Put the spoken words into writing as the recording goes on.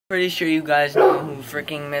Pretty sure you guys know who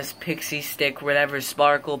freaking Miss Pixie Stick, whatever,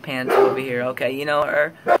 Sparkle Pants over here, okay? You know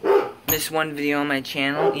her? Miss one video on my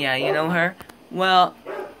channel? Yeah, you know her? Well,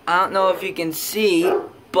 I don't know if you can see,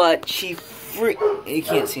 but you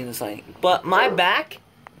can't see in this light. But my back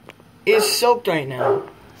is soaked right now.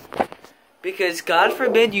 Because God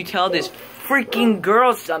forbid you tell this freaking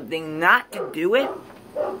girl something not to do it,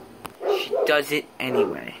 she does it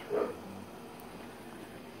anyway.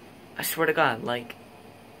 I swear to God, like,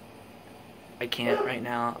 I can't right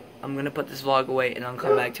now. I'm gonna put this vlog away and I'll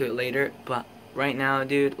come back to it later. But right now,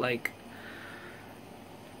 dude, like,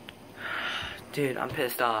 dude, I'm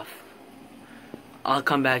pissed off. I'll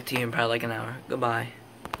come back to you in probably like an hour. Goodbye.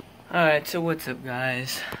 Alright, so what's up,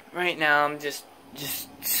 guys? Right now, I'm just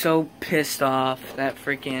so pissed off that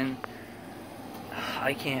freaking...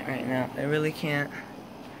 I can't right now. I really can't.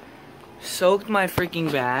 Soaked my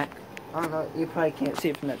freaking back. I don't know, you probably can't see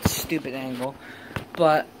it from that stupid angle.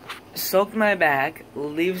 But... soaked my back,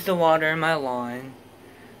 leaves the water in my lawn,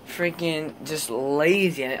 freaking just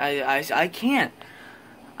lazy. I can't.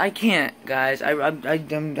 I can't, guys.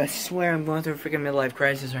 I swear I'm going through a freaking midlife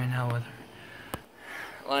crisis right now with her.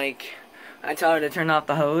 Like, I tell her to turn off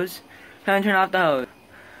the hose. Tell her to turn off the hose.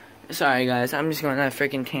 Sorry, guys. I'm just going on a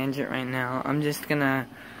freaking tangent right now. I'm just gonna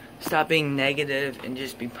stop being negative and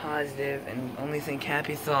just be positive and only think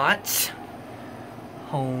happy thoughts.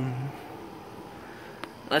 Home.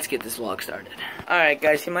 Let's get this vlog started. Alright,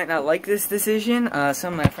 guys, you might not like this decision.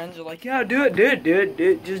 Some of my friends are like, yeah, do it,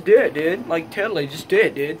 dude. Just do it, dude. Like, totally, just do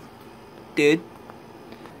it, dude. Dude.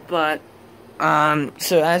 But,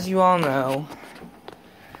 so as you all know,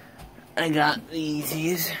 I got the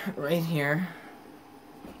yezzys right here.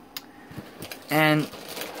 And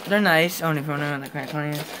they're nice. Only if you want to know what the crack on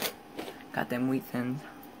is. Got them wheat thins.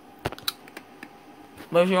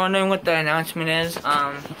 But if you're wondering what the announcement is,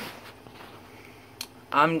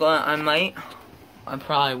 I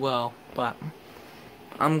probably will, but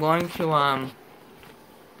I'm going to, what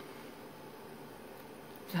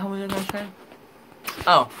the hell was I gonna say?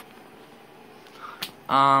 Oh.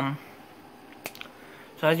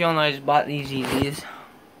 So as you all know, I just bought these yezzys.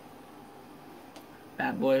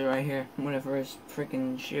 Bad boys right here. One of the first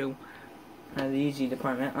freaking shoe out of the Yeezy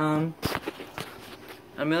department. I'm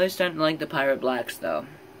really starting to like the Pirate Blacks, though.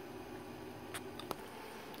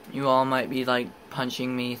 You all might be, like,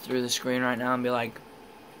 punching me through the screen right now and be like,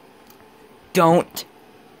 don't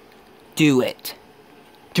do it.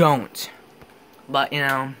 Don't. But, you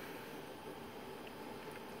know,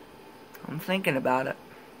 I'm thinking about it.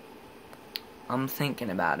 I'm thinking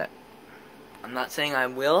about it. I'm not saying I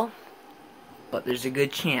will, but there's a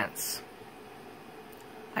good chance.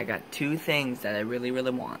 I got two things that I really,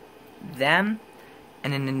 really want. Them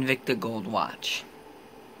and an Invicta Gold watch.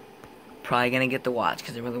 Probably gonna get the watch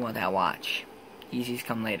because I really want that watch. Yeezys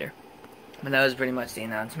come later. But that was pretty much the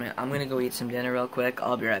announcement. I'm gonna go eat some dinner real quick.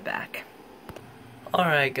 I'll be right back.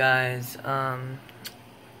 Alright, guys.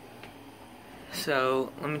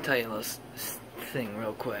 So let me tell you this thing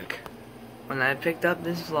real quick. When I picked up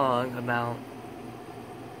this vlog about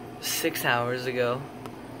 6 hours ago,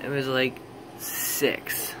 it was like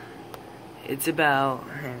 6. It's about,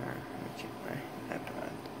 hang on, let me check my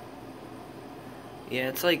iPod. Yeah,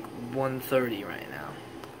 it's like 1:30 right now.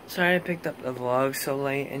 Sorry I picked up the vlog so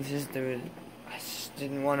late. It's just I just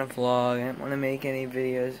didn't want to vlog. I didn't want to make any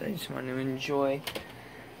videos. I just wanted to enjoy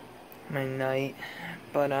my night.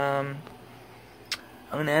 But I'm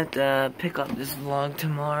gonna have to pick up this vlog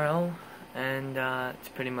tomorrow, and it's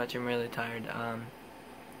pretty much, I'm really tired.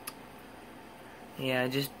 Yeah, I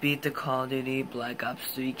just beat the Call of Duty Black Ops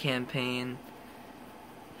 3 campaign.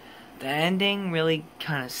 The ending really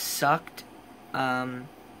kind of sucked.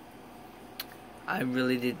 I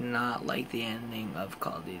really did not like the ending of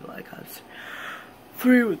Call of Duty Black Ops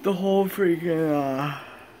 3 with the whole freaking,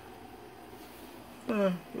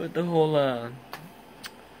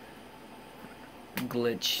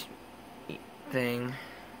 glitch thing.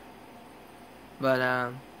 But,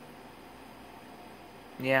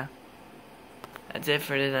 yeah. That's it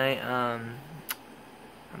for tonight. I'm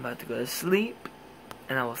about to go to sleep,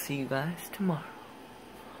 and I will see you guys tomorrow.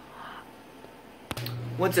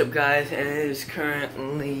 What's up, guys? And it is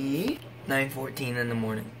currently 9:14 in the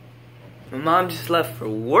morning. My mom just left for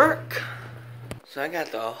work, so I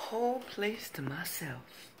got the whole place to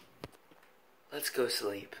myself. Let's go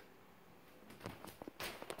sleep.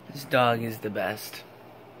 This dog is the best.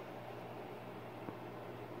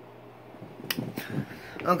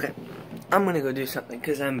 Okay, I'm gonna go do something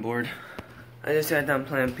because I'm bored. I just got done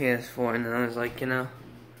playing PS4 and then I was like, you know,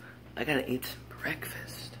 I gotta eat some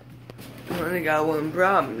breakfast. I only got one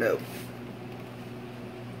problem though.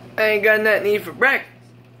 I ain't got nothing to eat for breakfast.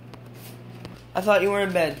 I thought you were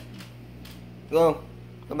in bed. Go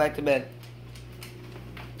back to bed.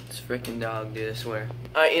 This freaking dog, dude, I swear.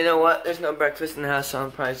 Alright, you know what? There's no breakfast in the house, so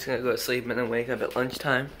I'm probably just gonna go to sleep and then wake up at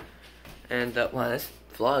lunchtime. And, wow, this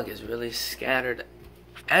vlog is really scattered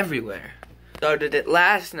everywhere. Started it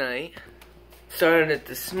last night. Started it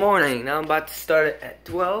this morning. Now I'm about to start it at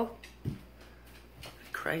 12.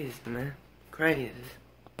 Crazy, man. Crazy.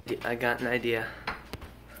 I got an idea.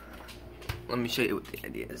 Let me show you what the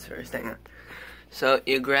idea is first. Hang on. So,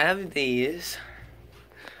 you grab these.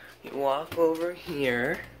 You walk over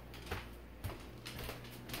here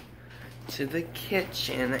to the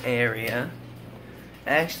kitchen area.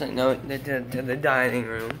 Actually, no, to the dining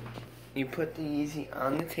room. You put the Yeezy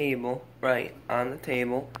on the table, right on the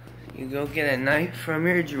table. You go get a knife from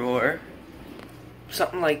your drawer.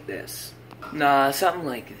 Something like this. Nah, something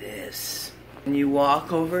like this. And you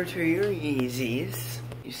walk over to your Yeezys.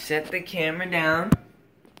 You set the camera down.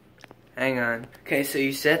 Hang on. Okay, so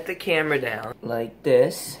you set the camera down like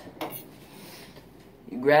this.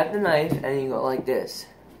 You grab the knife and you go like this.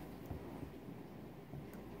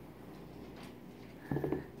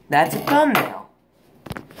 That's a thumbnail.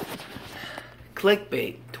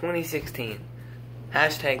 Clickbait 2016.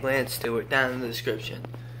 Hashtag Lance Stewart down in the description.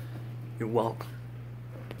 You're welcome.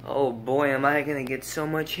 Oh boy, am I gonna get so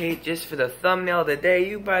much hate just for the thumbnail today.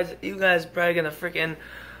 You guys probably gonna freaking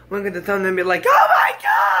look at the thumbnail and be like, oh my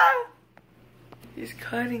god! He's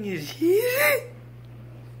cutting his Yeezy?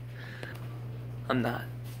 I'm not.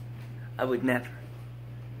 I would never.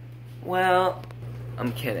 Well,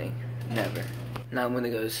 I'm kidding. Never. Now I'm gonna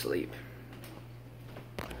go to sleep.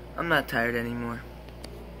 I'm not tired anymore.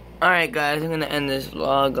 Alright guys, I'm gonna end this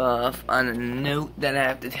vlog off on a note that I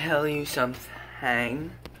have to tell you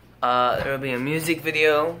something. There will be a music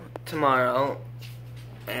video tomorrow.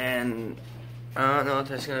 And I don't know if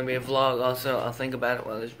there's gonna be a vlog also. I'll think about it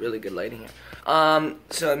while there's really good lighting here.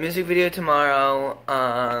 So a music video tomorrow.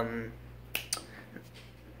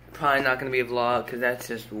 Probably not gonna be a vlog because that's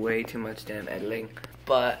just way too much damn editing.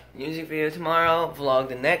 But music video tomorrow, vlog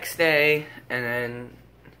the next day, and then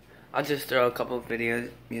I'll just throw a couple of videos,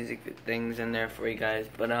 music things in there for you guys.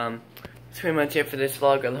 But that's pretty much it for this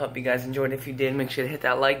vlog. I hope you guys enjoyed. If you did, make sure to hit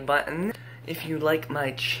that like button. If you like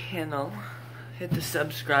my channel, hit the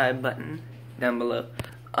subscribe button down below.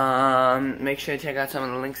 Make sure to check out some of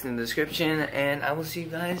the links in the description, and I will see you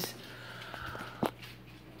guys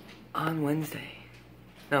on Wednesday.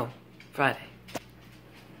 No, Friday.